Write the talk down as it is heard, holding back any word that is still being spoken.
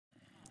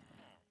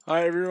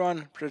Hi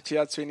everyone,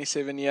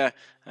 Protea27 here,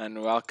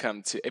 and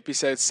welcome to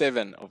episode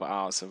 7 of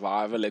our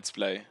Survivor Let's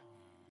Play.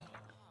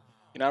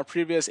 In our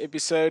previous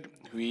episode,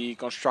 we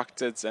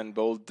constructed and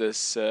built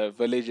this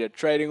villager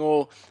trading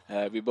hall.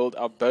 We built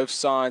up both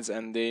sides,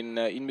 and then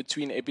in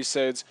between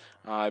episodes,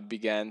 I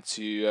began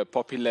to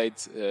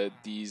populate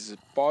these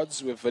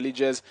pods with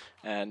villagers.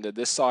 And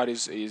this side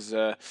is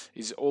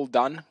all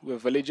done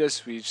with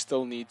villagers. We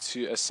still need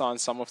to assign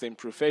some of them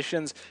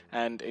professions,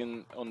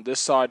 and on this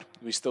side,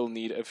 we still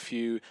need a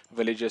few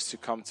villagers to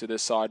come to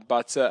this side.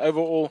 But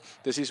overall,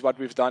 this is what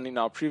we've done in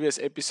our previous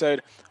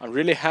episode. I'm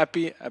really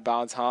happy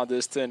about how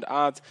this turned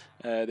out.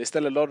 There's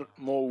still a lot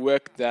more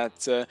work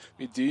that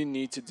we do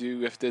need to do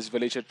with this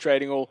villager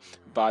trading hall,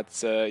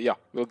 but yeah,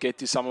 we'll get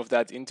to some of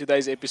that in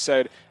today's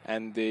episode,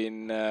 and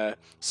then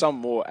some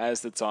more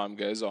as the time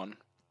goes on.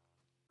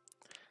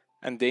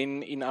 And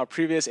then in our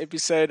previous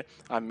episode,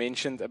 I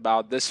mentioned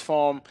about this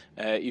farm.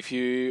 If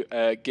you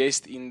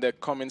guessed in the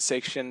comment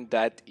section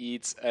that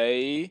it's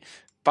a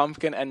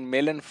pumpkin and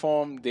melon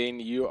farm, then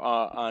you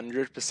are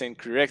 100%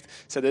 correct.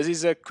 So this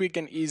is a quick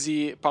and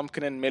easy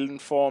pumpkin and melon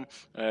farm.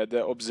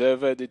 The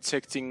observer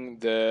detecting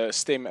the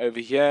stem over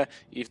here.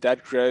 If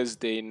that grows,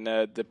 then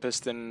the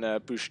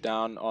piston push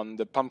down on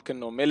the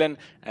pumpkin or melon,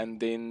 and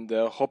then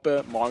the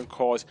hopper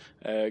minecart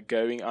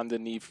going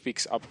underneath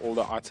picks up all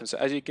the items. So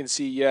as you can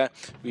see here,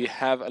 we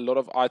have a lot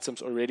of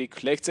items already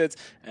collected.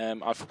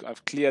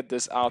 I've cleared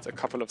this out a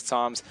couple of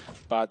times,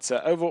 but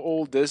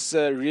overall this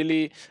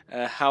really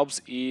helps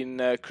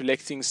in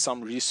collecting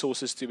some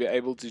resources to be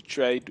able to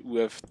trade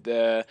with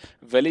the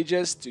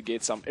villagers to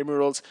get some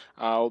emeralds.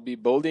 I'll be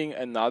building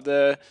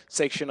another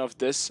section of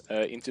this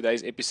in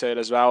today's episode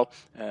as well,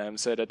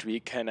 so that we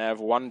can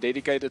have one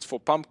dedicated for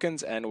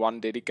pumpkins and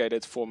one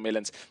dedicated for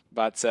melons.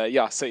 But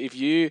yeah, so if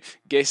you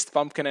guessed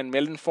pumpkin and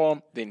melon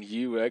farm, then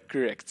you were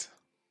correct.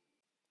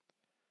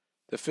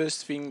 The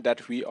first thing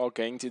that we are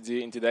going to do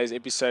in today's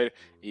episode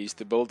is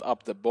to build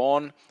up the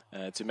barn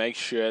to make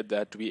sure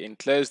that we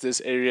enclose this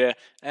area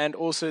and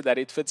also that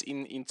it fits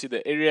into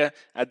the area.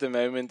 At the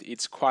moment,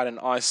 it's quite an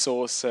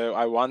eyesore, so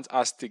I want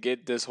us to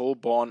get this whole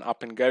barn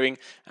up and going.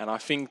 And I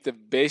think the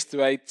best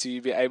way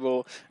to be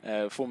able,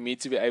 for me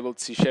to be able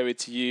to show it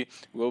to you,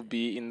 will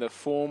be in the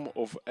form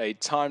of a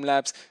time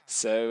lapse.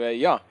 So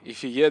yeah,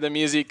 if you hear the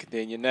music,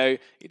 then you know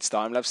it's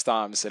time lapse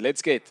time. So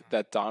let's get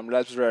that time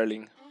lapse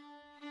rolling.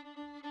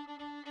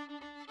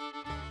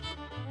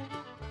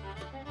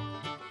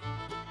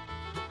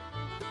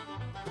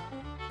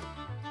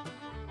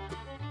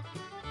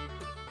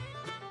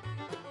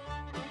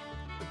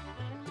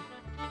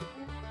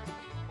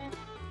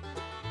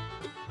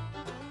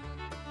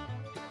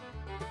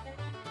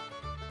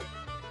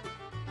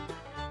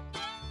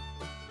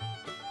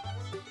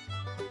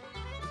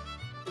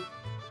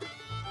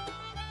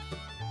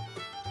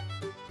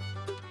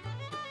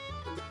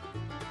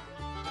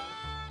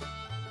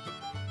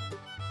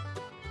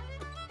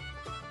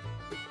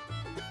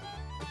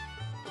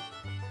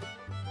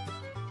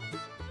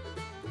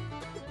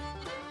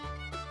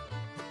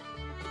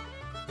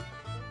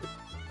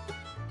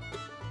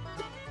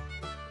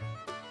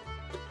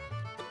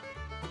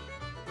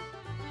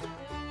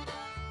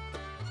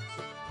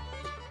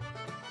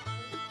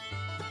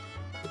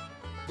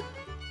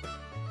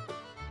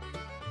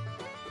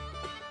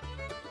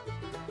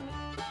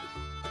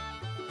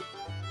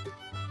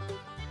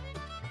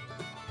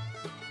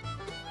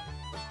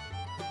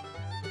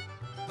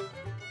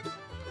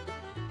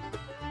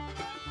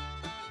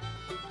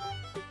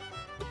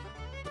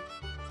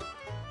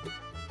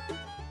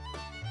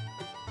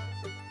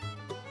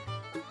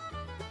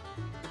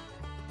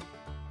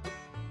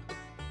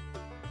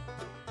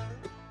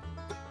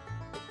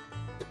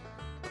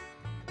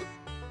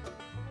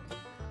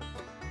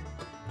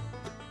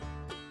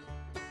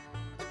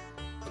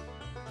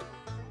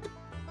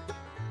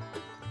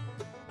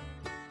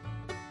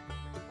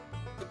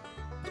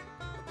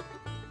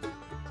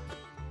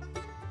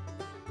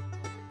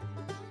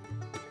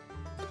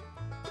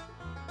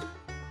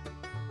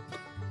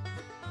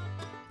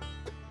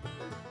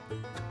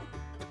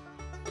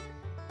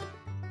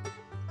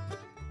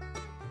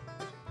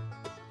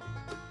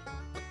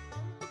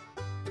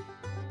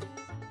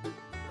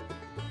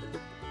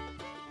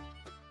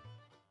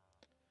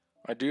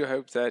 I do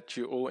hope that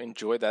you all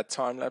enjoyed that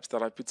time lapse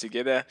that I put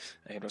together.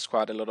 It was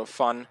quite a lot of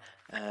fun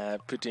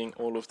putting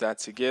all of that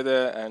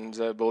together and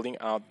building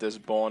out this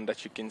barn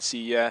that you can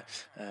see here.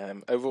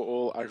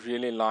 Overall, I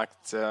really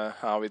liked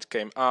how it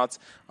came out.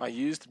 I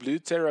used blue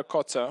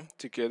terracotta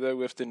together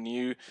with the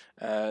new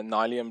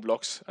Nylium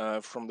blocks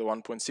from the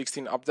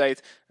 1.16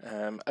 update.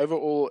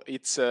 Overall,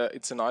 it's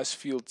a nice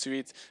feel to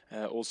it.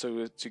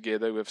 Also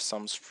together with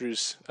some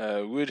spruce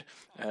wood,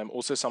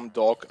 also some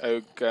dark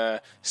oak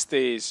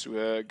stairs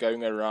were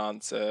going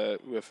around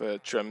with a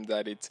trim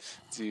that it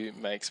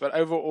makes. But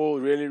overall,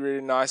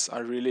 really nice.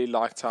 I really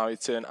liked how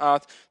it turned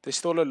out. There's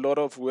still a lot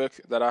of work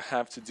that I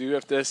have to do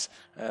with this,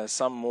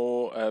 some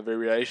more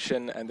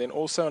variation, and then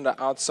also on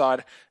the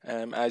outside,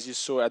 as you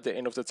saw at the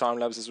end of the time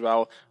lapse as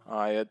well,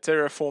 I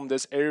terraformed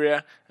this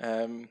area.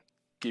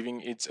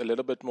 giving it a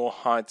little bit more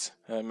height,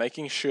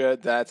 making sure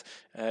that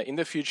in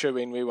the future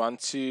when we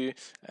want to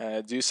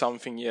do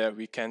something here,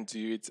 we can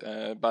do it.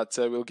 But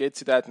we'll get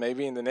to that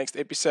maybe in the next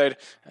episode.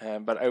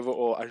 But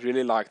overall, I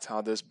really liked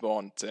how this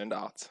barn turned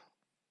out.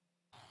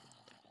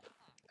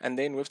 And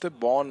then with the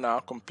barn now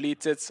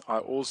completed, I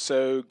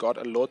also got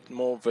a lot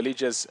more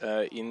villagers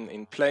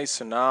in place.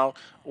 So now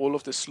all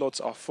of the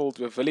slots are filled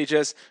with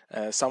villagers.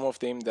 Some of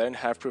them don't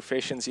have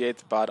professions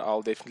yet, but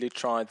I'll definitely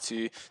try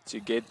to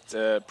get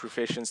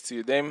professions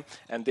to them.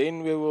 And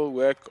then we will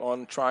work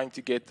on trying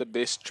to get the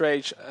best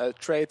trades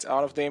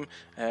out of them.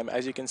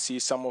 As you can see,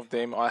 some of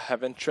them I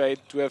haven't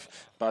traded with,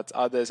 but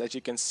others, as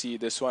you can see,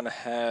 this one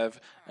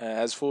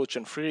has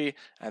fortune free,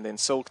 and then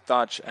silk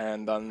touch,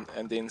 and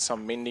then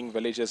some mending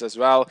villages as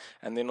well.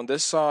 And then on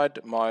this side,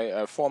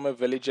 my farmer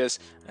villages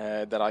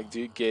that I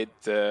do get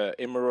the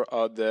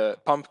emerald, the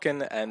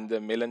pumpkin and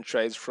the melon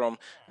trades from.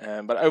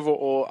 But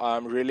overall,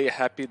 I'm really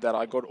happy that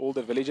I got all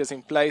the villages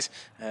in place.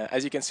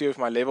 As you can see with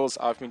my levels,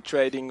 I've been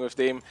trading with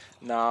them.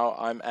 Now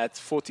I'm at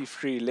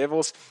 43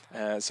 levels.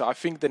 So I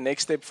think the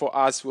next step for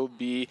us will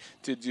be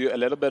to do a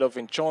little bit of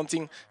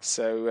enchanting.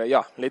 So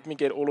yeah, let me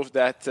get all of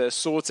that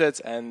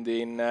sorted, and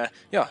then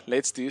yeah,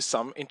 let's do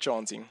some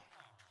enchanting.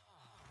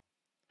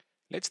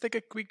 Let's take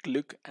a quick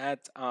look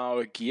at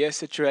our gear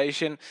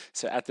situation.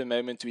 So at the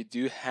moment we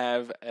do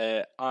have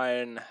an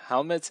iron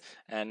helmet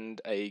and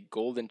a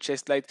golden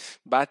chestplate,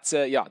 but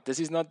yeah,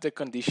 this is not the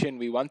condition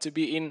we want to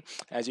be in.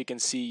 As you can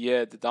see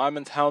here, the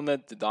diamond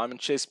helmet, the diamond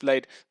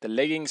chestplate, the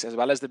leggings, as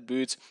well as the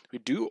boots. We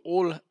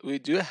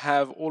do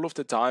have all of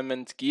the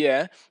diamond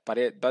gear,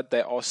 but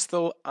they are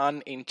still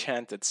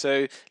unenchanted.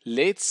 So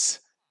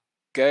let's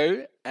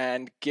go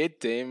and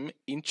get them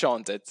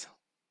enchanted.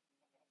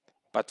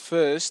 But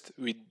first,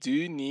 we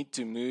do need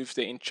to move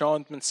the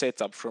enchantment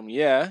setup from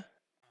here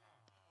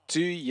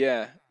to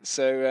here.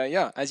 So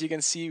yeah, as you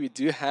can see, we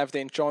do have the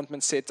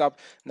enchantment setup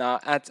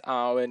now at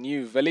our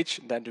new village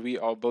that we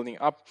are building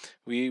up.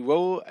 We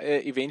will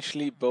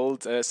eventually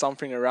build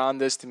something around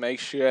this to make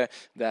sure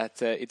that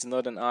it's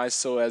not an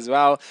eyesore as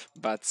well.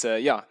 But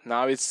yeah,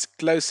 now it's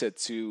closer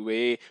to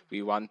where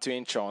we want to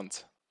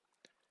enchant.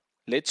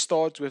 Let's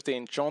start with the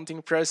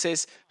enchanting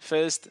process.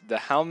 First, the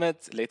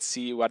helmet. Let's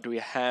see what we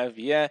have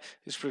here.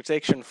 It's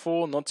protection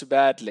 4, not too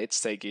bad. Let's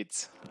take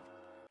it.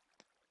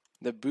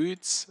 The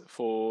boots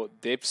for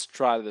depth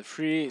strider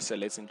 3, so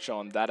let's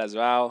enchant that as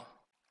well.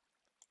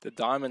 The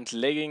diamond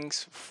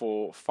leggings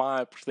for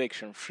 5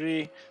 protection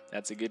 3,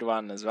 that's a good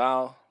one as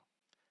well.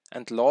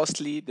 And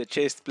lastly, the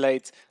chest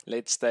plate,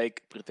 let's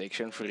take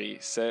protection 3.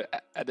 So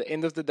at the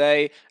end of the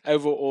day,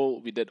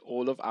 overall, we did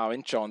all of our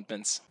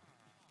enchantments.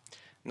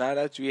 Now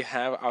that we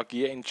have our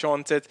gear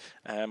enchanted,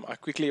 I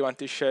quickly want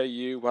to show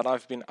you what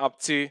I've been up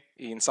to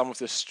in some of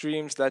the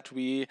streams that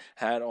we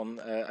had on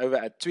over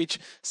at Twitch.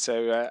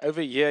 So over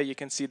here you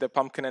can see the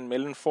pumpkin and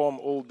melon farm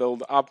all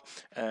build up.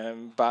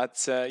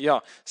 Yeah,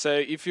 so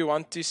if you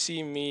want to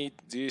see me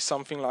do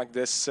something like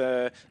this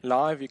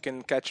live, you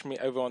can catch me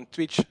over on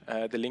Twitch.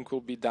 The link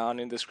will be down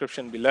in the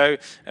description below.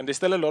 And there's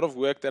still a lot of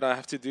work that I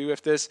have to do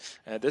with this.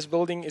 This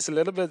building is a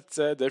little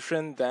bit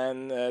different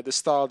than the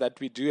style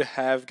that we do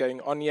have going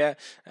on here.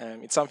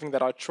 It's something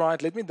that I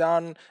tried. Let me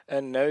down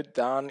a note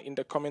down in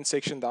the comment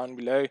section down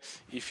below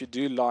if you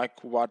do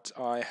like what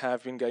I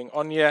have been going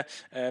on here.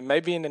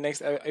 Maybe in the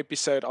next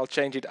episode I'll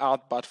change it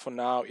out, but for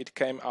now it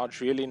came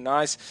out really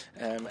nice.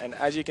 And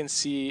as you can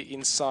see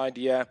inside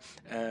here,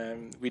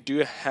 we do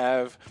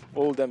have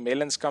all the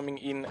melons coming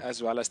in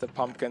as well as the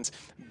pumpkins.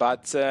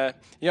 But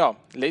yeah,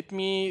 let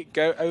me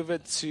go over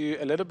to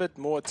a little bit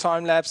more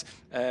time lapse,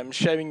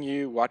 showing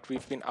you what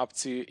we've been up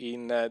to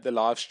in the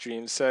live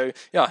stream. So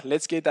yeah,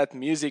 let's get that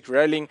music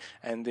rolling,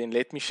 and then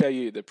let me show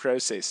you the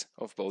process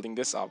of building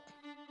this up.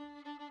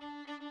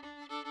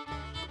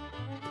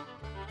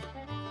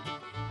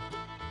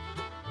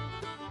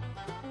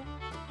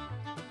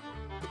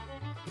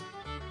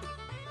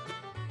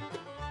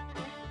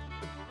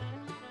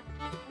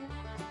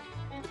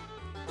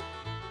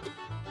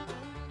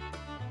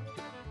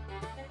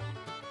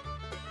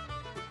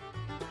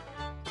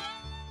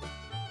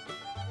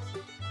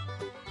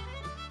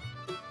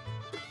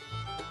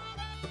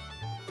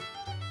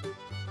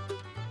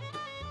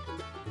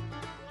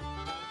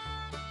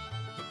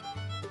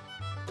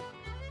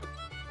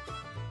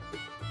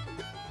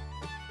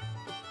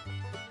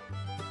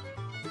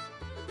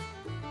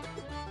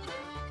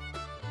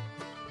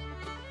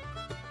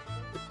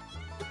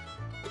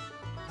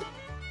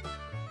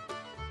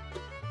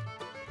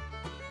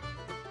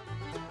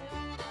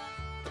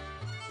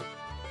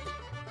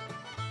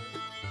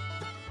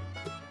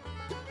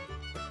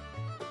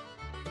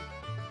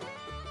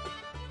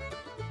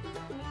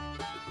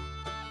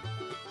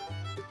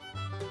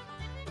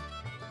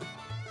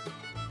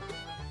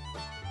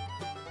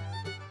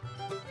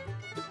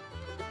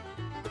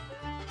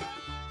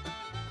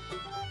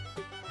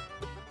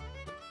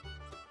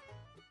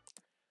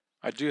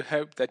 I do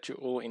hope that you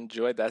all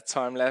enjoyed that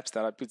time lapse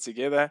that I put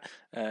together.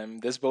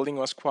 This building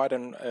was quite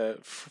a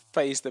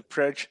phased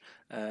approach.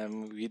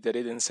 We did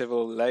it in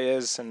several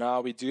layers, and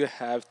now we do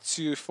have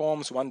two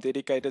farms, one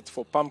dedicated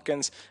for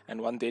pumpkins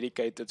and one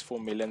dedicated for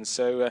melons.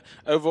 So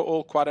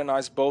overall, quite a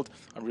nice build.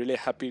 I'm really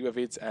happy with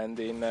it, and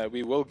then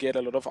we will get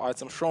a lot of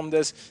items from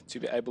this to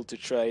be able to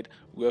trade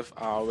with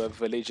our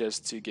villagers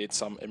to get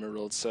some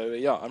emeralds. So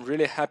yeah, I'm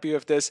really happy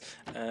with this.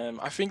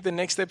 I think the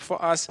next step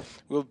for us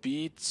will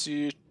be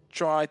to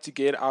try to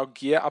get our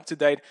gear up to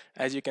date.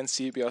 As you can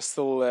see, we are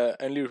still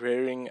only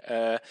wearing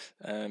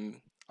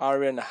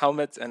iron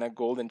helmet and a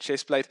golden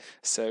chest plate.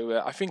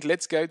 So I think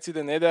let's go to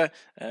the nether,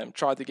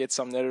 try to get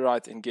some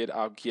netherite and get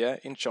our gear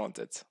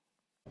enchanted.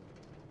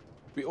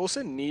 We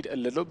also need a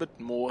little bit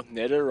more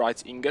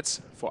netherite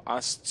ingots for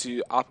us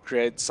to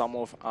upgrade some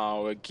of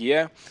our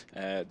gear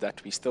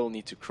that we still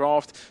need to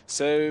craft.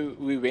 So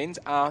we went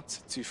out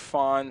to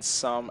find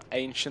some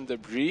ancient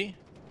debris.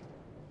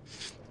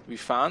 We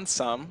found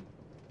some,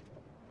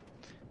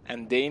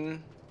 and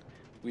then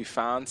we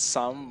found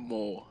some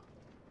more.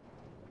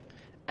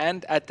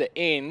 And at the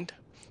end,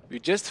 we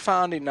just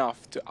found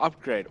enough to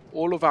upgrade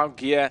all of our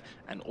gear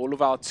and all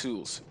of our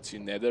tools to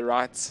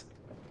netherite,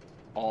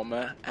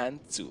 armor and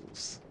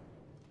tools.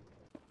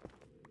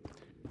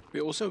 We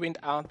also went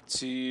out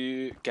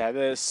to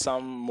gather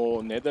some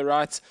more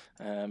netherite,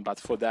 but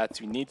for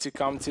that we need to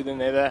come to the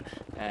nether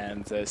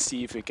and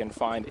see if we can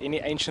find any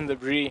ancient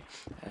debris.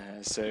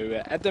 So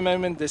at the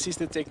moment, this is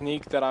the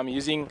technique that I'm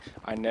using.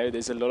 I know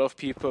there's a lot of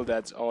people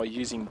that are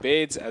using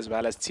beds as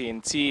well as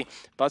TNT,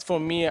 but for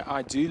me,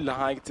 I do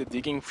like the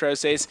digging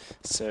process.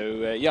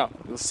 So yeah,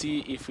 we'll see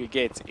if we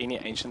get any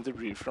ancient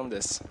debris from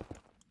this.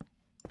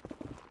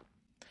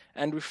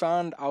 And we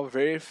found our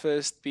very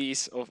first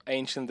piece of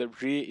ancient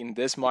debris in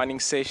this mining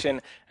session.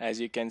 As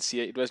you can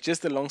see, it was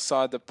just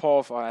alongside the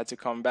path. I had to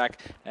come back,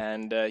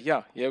 and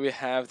yeah, here we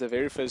have the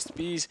very first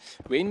piece.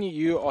 When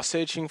you are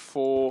searching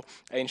for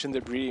ancient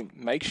debris,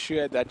 make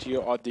sure that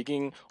you are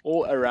digging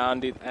all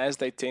around it, as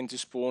they tend to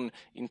spawn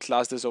in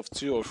clusters of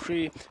 2 or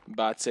 3,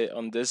 but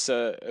on this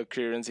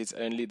occurrence it's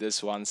only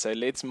this one. So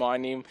let's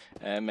mine him,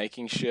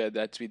 making sure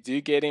that we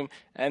do get him,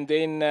 and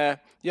then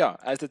yeah,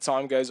 as the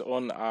time goes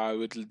on, I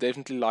would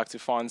definitely like to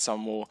find some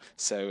more.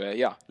 So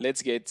yeah,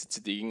 let's get to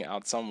digging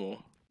out some more.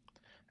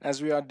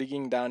 As we are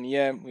digging down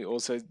here, we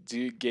also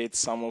do get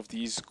some of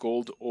these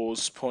gold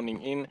ores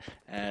spawning in,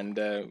 and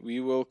we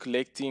will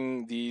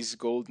collecting these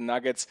gold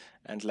nuggets,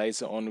 and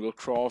later on we'll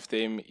craft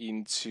them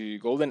into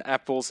golden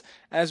apples,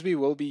 as we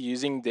will be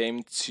using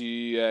them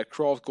to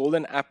craft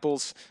golden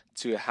apples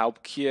to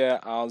help cure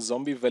our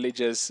zombie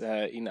villagers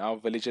in our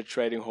villager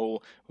trading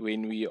hall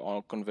when we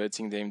are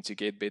converting them to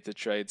get better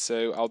trade.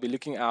 So I'll be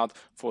looking out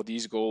for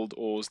these gold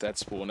ores that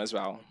spawn as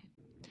well.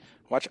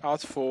 Watch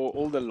out for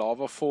all the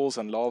lava falls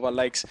and lava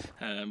lakes,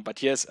 but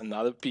here's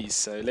another piece.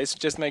 So let's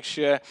just make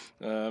sure,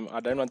 I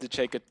don't want to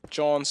take a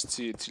chance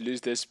to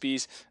lose this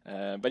piece,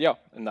 but yeah,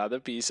 another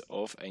piece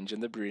of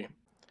ancient debris.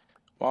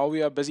 While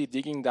we are busy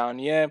digging down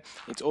here,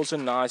 it's also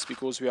nice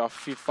because we are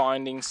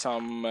finding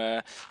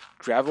some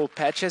gravel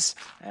patches,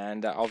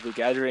 and I'll be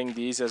gathering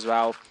these as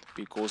well,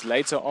 because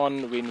later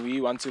on when we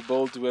want to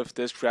build with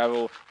this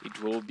gravel,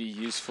 it will be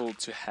useful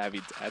to have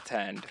it at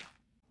hand.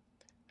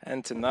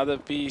 And another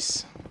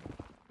piece.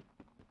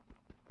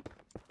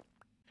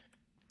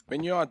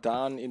 When you are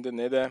down in the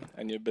nether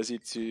and you're busy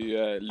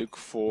to look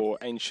for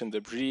ancient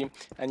debris,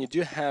 and you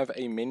do have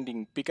a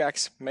mending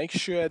pickaxe, make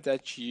sure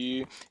that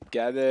you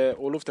gather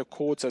all of the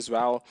quartz as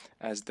well,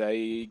 as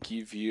they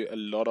give you a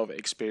lot of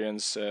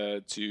experience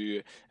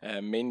to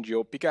mend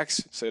your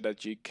pickaxe so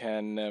that you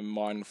can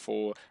mine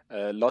for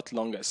a lot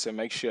longer. So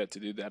make sure to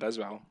do that as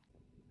well.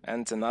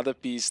 And another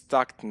piece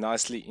tucked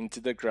nicely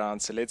into the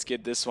ground, so let's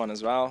get this one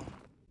as well,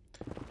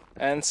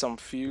 and some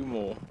few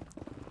more.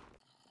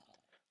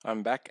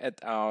 I'm back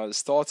at our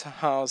starter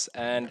house,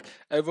 and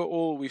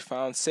overall we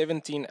found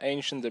 17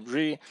 ancient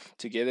debris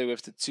together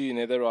with the 2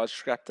 netherite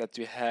scrap that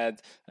we had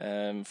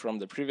from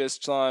the previous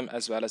time,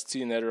 as well as 2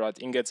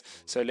 netherite ingots.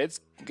 So let's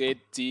get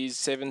these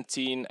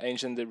 17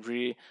 ancient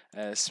debris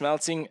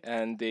smelting,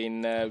 and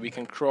then we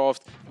can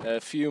craft a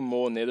few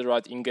more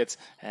netherite ingots,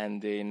 and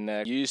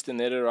then use the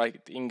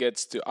netherite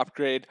ingots to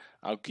upgrade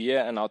our gear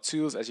and our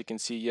tools. As you can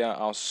see here,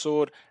 our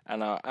sword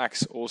and our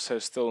axe also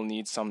still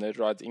need some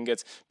netherite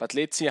ingots, but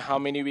let's see how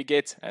many we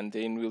get, and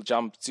then we'll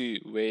jump to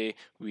where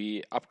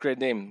we upgrade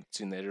them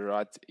to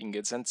netherite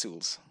ingots and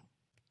tools.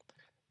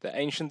 The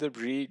ancient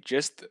debris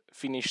just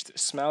finished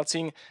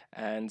smelting,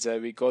 and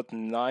we got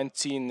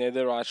 19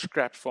 netherite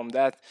scrap from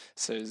that.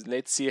 So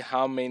let's see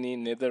how many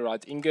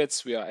netherite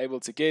ingots we are able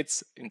to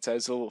get. In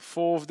total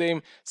 4 of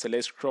them. So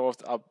let's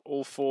craft up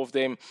all 4 of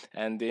them,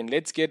 and then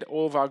let's get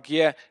all of our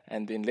gear,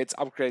 and then let's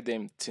upgrade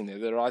them to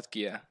netherite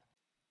gear.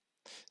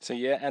 So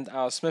yeah, and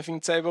our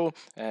smithing table,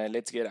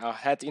 let's get our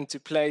hat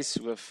into place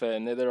with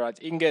netherite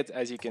ingot.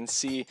 As you can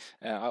see,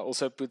 I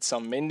also put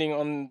some mending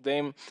on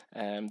them,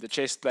 the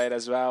chest plate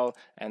as well,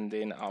 and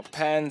then our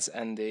pants,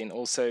 and then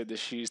also the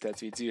shoes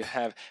that we do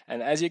have.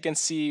 And as you can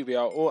see, we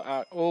are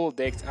all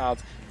decked out.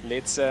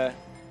 Let's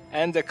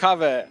And the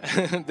cover,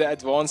 the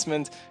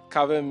advancement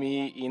cover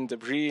me in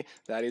debris,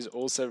 that is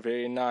also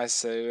very nice.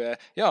 So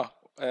yeah,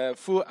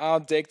 full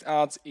out, decked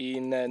out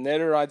in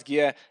netherite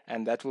gear,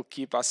 and that will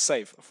keep us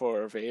safe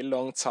for a very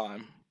long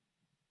time.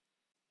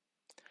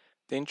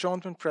 The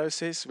enchantment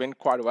process went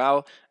quite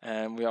well,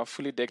 and we are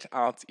fully decked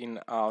out in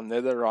our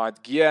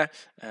netherite gear.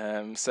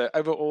 So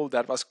overall,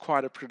 that was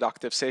quite a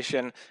productive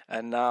session,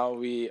 and now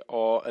we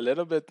are a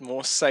little bit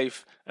more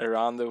safe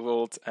around the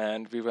world,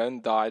 and we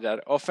won't die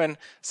that often.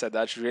 So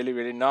that's really,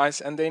 really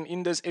nice. And then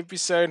in this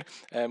episode,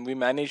 we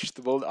managed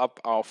to build up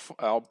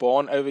our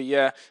barn over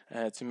here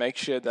to make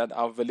sure that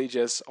our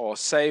villagers are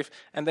safe.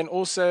 And then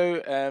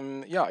also,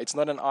 yeah, it's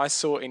not an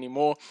eyesore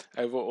anymore.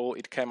 Overall,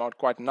 it came out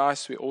quite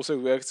nice. We also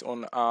worked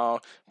on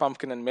our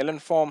pumpkin and melon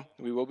farm.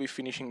 We will be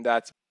finishing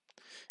that.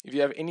 If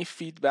you have any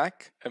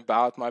feedback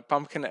about my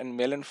pumpkin and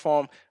melon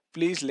farm,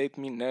 please let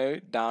me know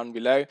down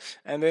below.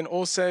 And then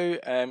also,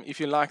 if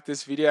you like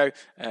this video,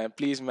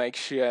 please make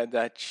sure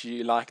that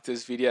you like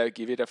this video,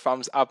 give it a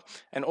thumbs up.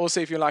 And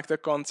also, if you like the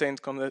content,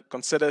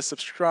 consider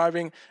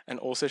subscribing and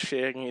also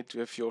sharing it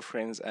with your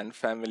friends and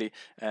family.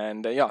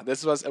 And yeah,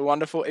 this was a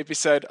wonderful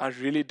episode. I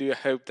really do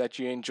hope that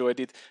you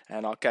enjoyed it,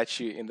 and I'll catch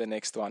you in the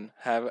next one.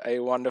 Have a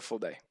wonderful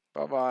day.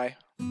 Bye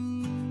bye.